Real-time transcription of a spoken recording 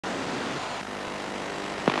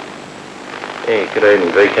Yeah, good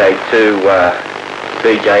evening,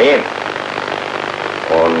 VK2TVG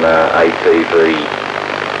on ATV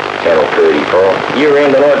channel 35. You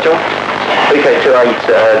around tonight, John?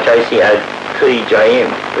 VK28TJM,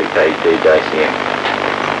 VK2JCM.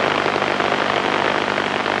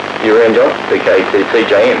 You around, John?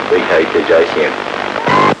 VK2TJM, VK2JCM.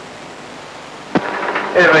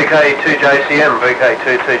 Yeah, VK2JCM,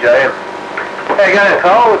 VK2TJM. How you going,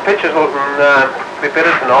 Cole? The picture's looking a bit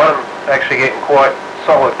better tonight. I'm actually getting quite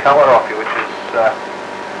solid colour off you, which is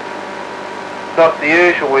not the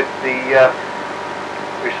usual with the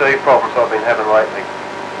receive problems I've been having lately.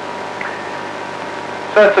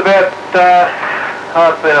 So it's about,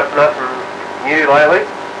 I've been up to nothing new lately.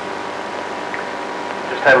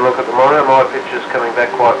 Just had a look at the monitor, my picture's coming back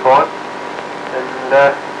quite fine. And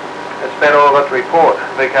that's about all I've got to report.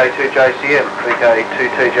 VK2JCM,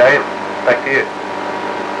 VK2TJM. Back to you.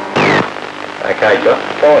 Okay, John.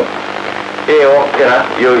 Fine. Yeah, well,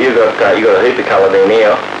 you got a heap of colour there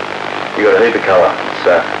now. You got a heap of colour.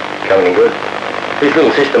 It's coming in good. This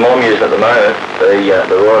little system I'm using at the moment,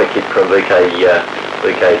 the rider kit from VK3,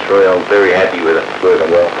 I'm very happy with it. It's working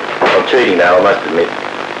well. I'm cheating now, I must admit.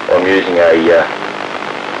 I'm using a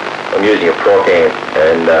proc amp,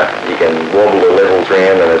 and you can wobble the levels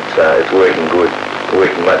around, and it's working good. It's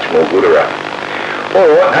working much more gooder up. All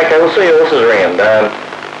right. Okay, we'll see you horses around.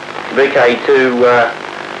 VK2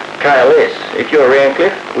 KLS. If you're around,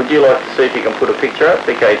 Cliff, would you like to see if you can put a picture up?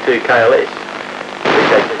 VK2 KLS.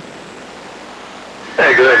 VK2.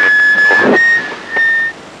 Hey, good evening.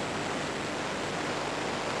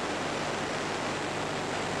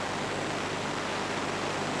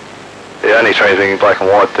 Yeah, only transmitting black and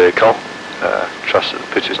white there, Cole. Trust that the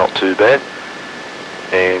picture's not too bad.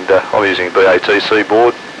 And I'm using a BATC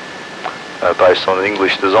board based on an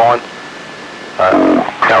English design.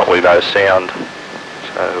 Currently no sound,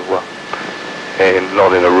 so and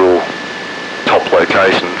not in a real top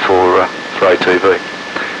location for ATV.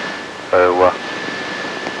 So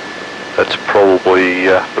that's probably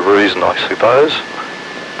the reason, I suppose.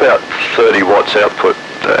 About 30 watts output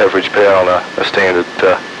average power on a standard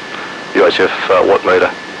UHF watt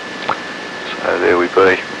meter. So there we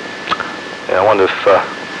be. Now I wonder if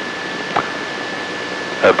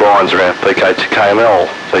Brian's around. VK2KML,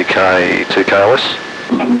 VK2KLS.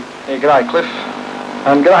 Yeah, g'day Cliff,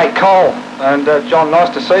 and g'day Cole, and John, nice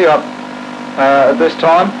to see you up at this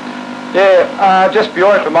time. Yeah, just for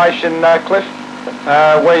your information, Cliff,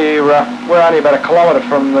 we're only about a kilometre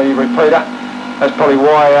from the repeater. That's probably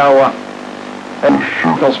why our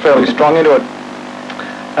signal's fairly strong into it.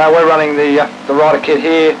 We're running the rider kit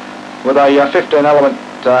here with a 15 element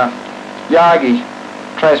Yagi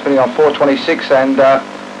transmitting on 426, and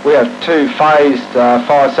we have two phased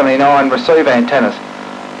 579 receive antennas.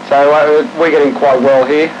 So we're getting quite well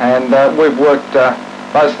here, and we've worked,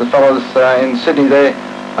 most of the fellas in Sydney there,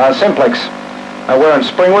 Simplex. We're in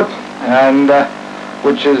Springwood, and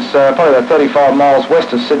which is probably about 35 miles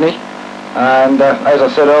west of Sydney, and as I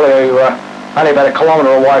said earlier, only about a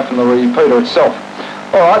kilometre away from the repeater itself.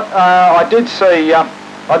 All right, I did see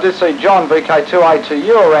John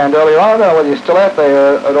VK2A2U around earlier on. I don't know whether you're still out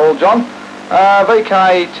there at all, John.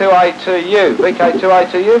 VK2A2U,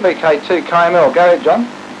 VK2A2U, VK2KML. Go ahead, John.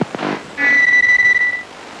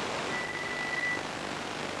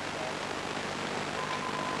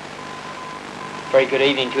 Very good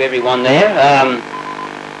evening to everyone there.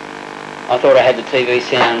 I thought I had the TV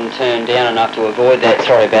sound turned down enough to avoid that.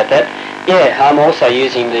 Sorry about that. Yeah, I'm also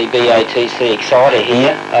using the BATC exciter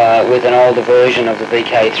here with an older version of the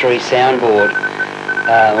VK3 soundboard,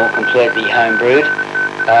 all completely homebrewed.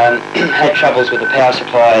 Had troubles with the power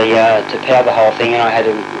supply to power the whole thing, and I had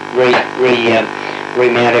to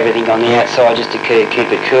remount everything on the outside just to keep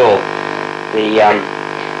it cool. The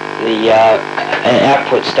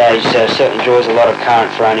output stage certainly draws a lot of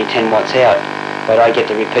current for only 10 watts out, but I get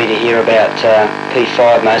the repeater here about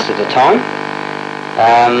P5 most of the time.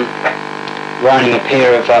 Running a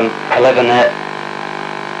pair of 11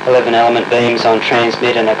 element beams on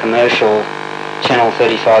transmit and a commercial channel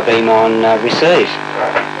 35 beam on receive.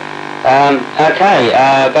 Okay,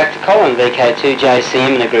 back to Colin,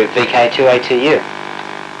 VK2JCM in the group, VK2A2U.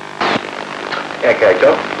 Okay,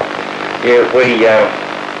 John.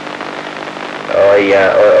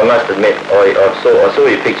 Yeah, I must admit, I saw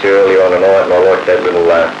your picture earlier on tonight, and I liked that little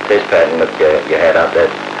test pattern that you had up,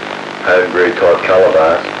 that homebrew type colour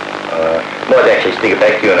bars. Might actually stick it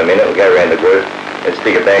back to you in a minute. We'll go around the group and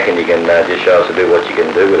stick it back, and you can just show us a bit what you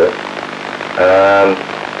can do with it.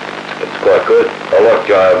 It's quite good. I like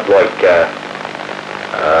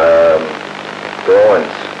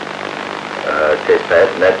Brian's test pad,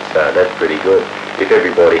 and that's pretty good. If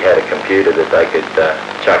everybody had a computer that they could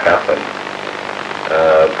chuck up and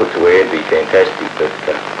put to air, it'd be fantastic, but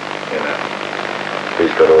you know,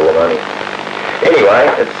 who's got all the money? Anyway,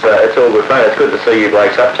 it's all good fun. It's good to see you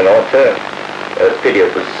blokes up tonight too. It's a pity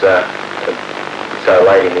it was so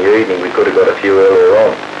late in the evening. We could have got a few earlier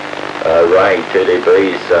on. Ray,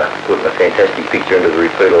 TDB's putting a fantastic picture into the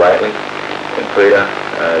repeater lately, and Peter,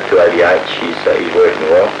 280H, he's working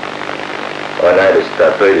well. I noticed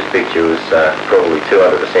Peter's picture was probably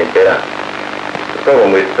 200% better. The problem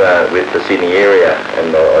with the Sydney area,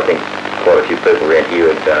 and I think quite a few people around here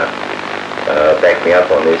would back me up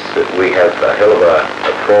on this, that we have a hell of a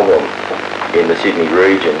problem in the Sydney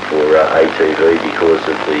region for ATV because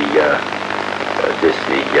of the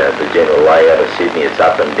general layout of Sydney. It's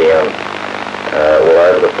up and down all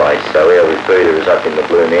over the place. So our repeater is up in the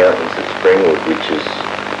Blue Mountains at Springwood, which is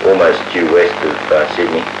almost due west of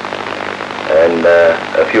Sydney. And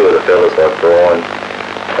a few of the fellas like Brian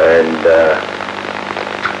and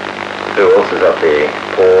who else is up there?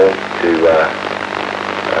 Paul to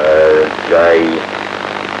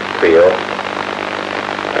JPL.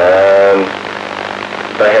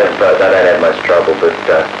 They don't have much trouble, but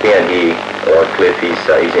down here, like Cliff,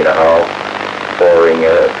 he's in a hole, firing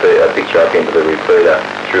a picture up into the repeater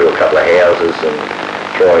through a couple of houses and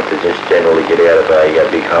trying to just generally get out of a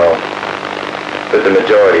big hole. But the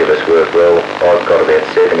majority of us work well. I've got about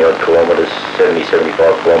 70 odd kilometres, 75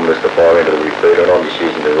 kilometres to fire into the repeater, and I'm just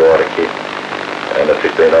using the rider kit and a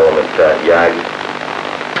 15 element Yagi.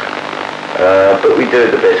 But we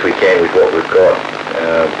do the best we can with what we've got.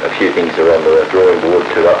 A few things are on the drawing board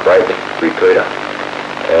to upgrade the repeater,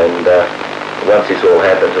 and once this all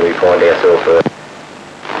happens and we find ourselves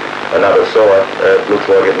another site, it looks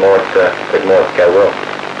like it might go well.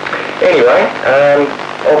 Anyway,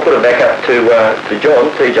 I'll put it back up to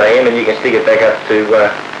John, TJM, and you can stick it back up to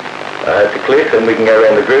Cliff, and we can go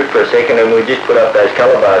around the group for a second, and we'll just put up those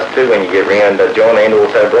colour bars too when you get round John and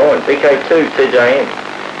also Brian. VK2 TJM,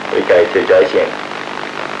 VK2 JCM.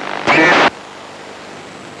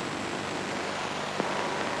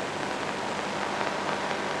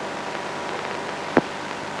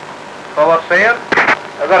 Follow sound?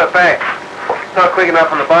 I've got it back. Not quick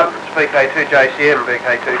enough on the buttons. VK2 JCM,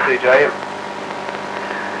 VK2 TJM.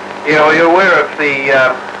 Yeah, well, you're aware of the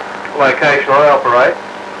location I operate.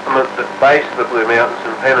 I'm at the base of the Blue Mountains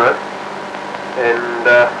in Penrith, and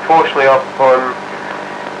fortunately I'm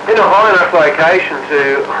in a high enough location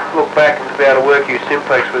to look back and to be able to work use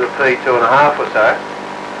simplex with a P2.5 or so,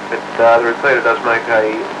 but the repeater does make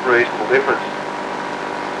a reasonable difference.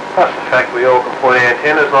 Plus the fact we all can point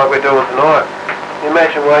antennas like we're doing tonight. Can you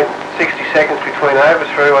imagine waiting 60 seconds between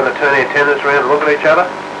overthrough when they turn the antennas around and look at each other?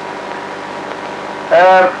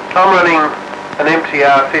 I'm running an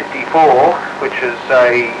MTR54, which is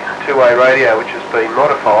a two-way radio which has been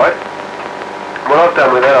modified. What I've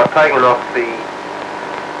done with that, I've taken off the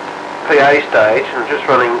PA stage and just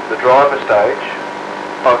running the driver stage.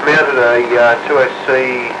 I've mounted a 2SC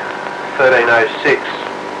 1306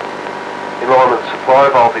 environment supply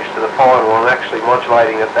voltage to the final. I'm actually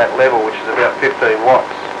modulating at that level, which is about 15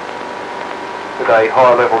 watts, with a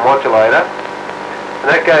high level modulator. And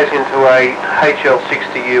that goes into a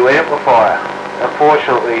HL60U amplifier.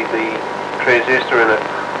 Unfortunately, the transistor in it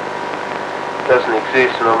doesn't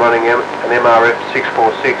exist, and I'm running an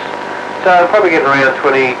MRF646. So I'm probably getting around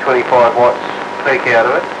 20-25 watts peak out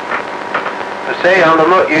of it. The sound, I'm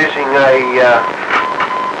not using a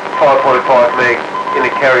 5.5 meg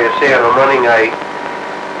inter-carrier sound. I'm running a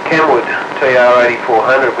Kenwood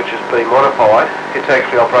TR8400, which has been modified. It's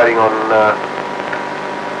actually operating on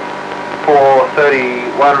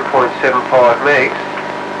 431.75 megs,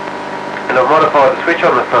 and I've modified the switch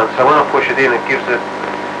on the front, so when I push it in, it gives it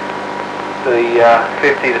the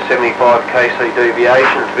 50 to 75 kc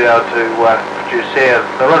deviation to be able to produce sound.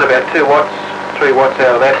 I run about 2 watts, 3 watts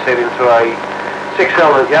out of that set into a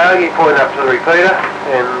 6-element Yagi, point up to the repeater,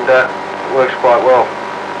 and it works quite well.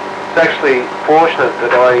 It's actually fortunate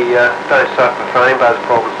that I don't suffer frame buzz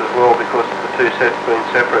problems as well, because of the two sets being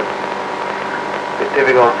separate. Bit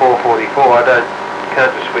difficult on 444,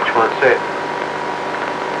 can't just switch one set.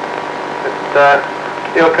 But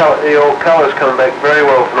your colour's come back very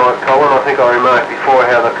well tonight, Colin. I think I remarked before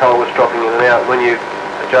how the colour was dropping in and out. When you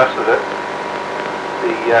adjusted it,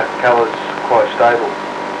 the colour's quite stable.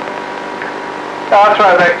 I'll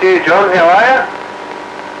throw it back to you, John. How are you?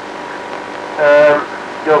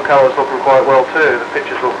 Your colour's looking quite well too. The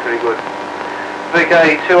picture's looking pretty good.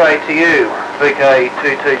 VK2ATU,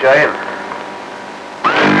 VK2TJM.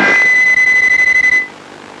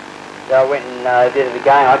 So I went and did it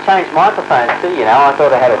again. I changed microphones too, you know. I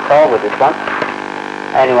thought I had a trial with this one.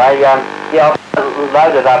 Anyway, yeah, I've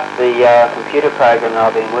loaded up the computer program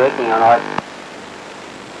that I've been working on.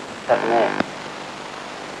 What's happened there?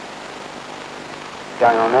 What's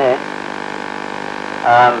going on there?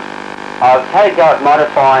 I've had a go at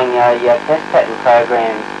modifying a test pattern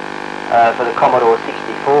program for the Commodore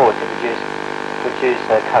 64 to produce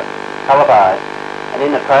colour bars, and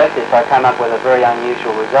in the process I came up with a very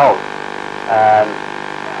unusual result.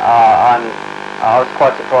 I was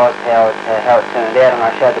quite surprised how it turned out, and I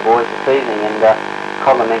showed the boys this evening, and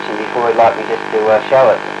Colin mentioned before he'd like me just to show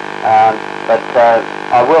it. But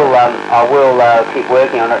I will keep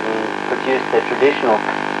working on it and produce the traditional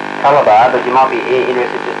colour bar, but you might be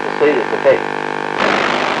interested just to see this effect.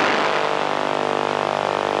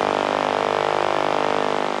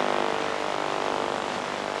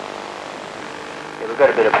 Yeah, we've got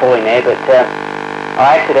a bit of pulling there, but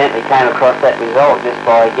I accidentally came across that result just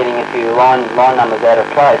by getting a few line numbers out of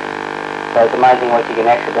place. So it's amazing what you can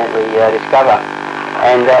accidentally discover.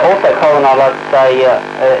 And also, Colin, I'd like to say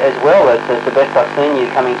as well, it's the best I've seen you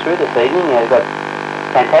coming through this evening. You've got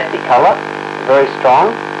fantastic colour, very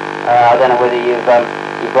strong. I don't know whether you've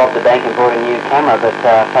robbed the bank and bought a new camera, but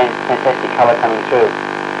fantastic colour coming through.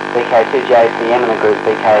 VK2JCM and the group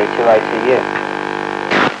VK2ATU.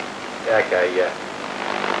 Okay,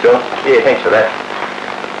 John, yeah, thanks for that.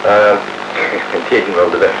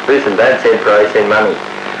 Listen, don't send praise, send money.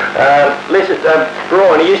 Listen,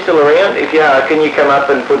 Brian, are you still around? If you are, can you come up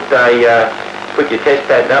and put your test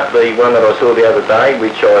pattern up, the one that I saw the other day,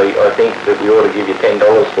 which I think that we ought to give you $10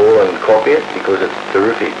 for, and copy it because it's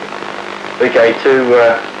terrific. VK2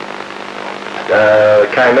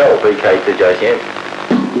 KML, VK2JCM.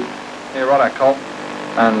 Yeah, righto, Col.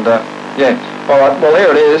 And yeah, all right. Well, here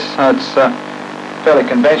it is. It's fairly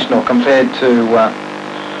conventional compared to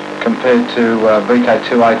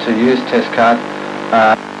VK2A2U's test card.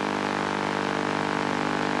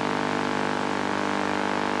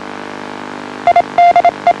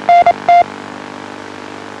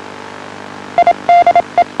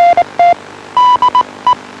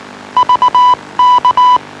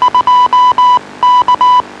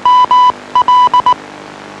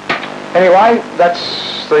 Anyway, that's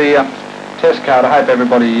the test card. I hope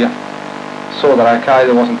everybody saw that okay.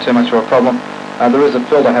 There wasn't too much of a problem. There is a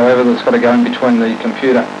filter, however, that's got to go in between the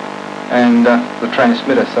computer and the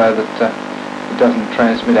transmitter so that it doesn't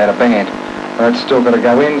transmit out of band. It's still got to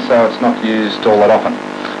go in, so it's not used all that often.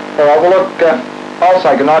 All right, well look, I'll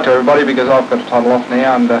say goodnight to everybody because I've got to toddle off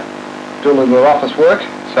now and do a little bit of office work.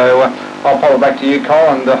 So I'll pop it back to you, Cole,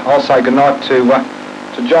 and I'll say goodnight to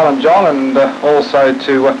John and also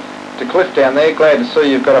to Cliff down there. Glad to see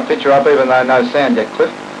you've got a picture up, even though no sound yet, Cliff.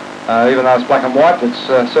 Even though it's black and white, it's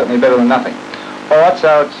certainly better than nothing. All right,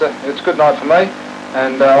 so it's good night for me,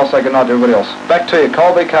 and I'll say good night to everybody else. Back to you,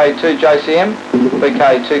 Cole. VK2JCM,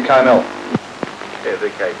 VK2KML. Yeah,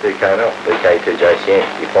 VK2KML, VK2JCM.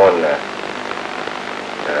 You're fine,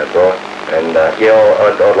 Brian. And yeah,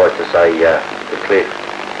 I'd like to say to Cliff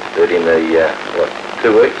that in the 2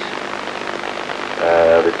 weeks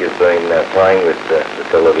that you've been playing with the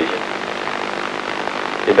television,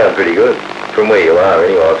 you've done pretty good. From where you are,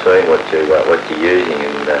 anyway, I've seen what you're using,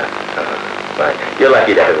 and mate, you're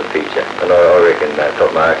lucky to have a picture, and I reckon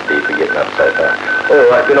top marks to you for getting up so far. All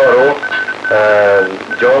right, good night all.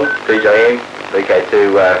 John, TJM,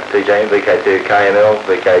 VK2TJM, VK2KML,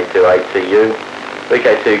 VK2ATU,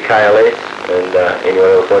 VK2KLS, and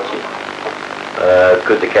anyone else watching.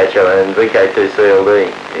 Good to catch up, and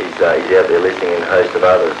VK2CLD, he's out there listening, and a host of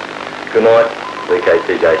others. Good night,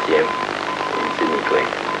 VK2JCM in Sydney Clean.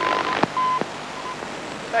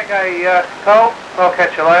 Okay, Cole, I'll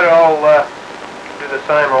catch you later. I'll do the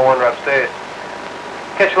same. I'll wander upstairs.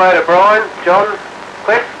 Catch you later, Brian, John,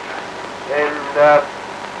 Cliff, and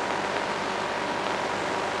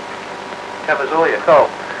covers all you. Cole.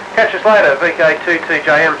 Catch us later.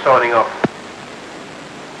 VK2TJM signing off.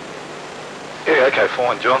 Yeah, okay,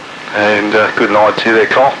 fine, John. And good night to you there,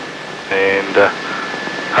 Cole. And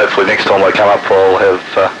hopefully next time I come up I'll have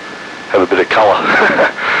a bit of colour.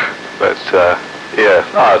 But yeah,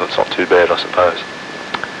 no, it's not too bad, I suppose.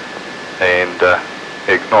 And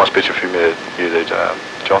yeah, nice picture from you there,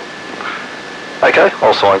 John. Okay,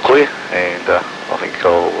 I'll sign clear, and I think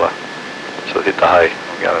I'll sort of hit the hay.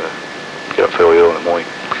 I'm going to get up fairly early in the morning.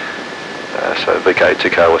 So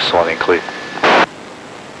VK2K was signing clear.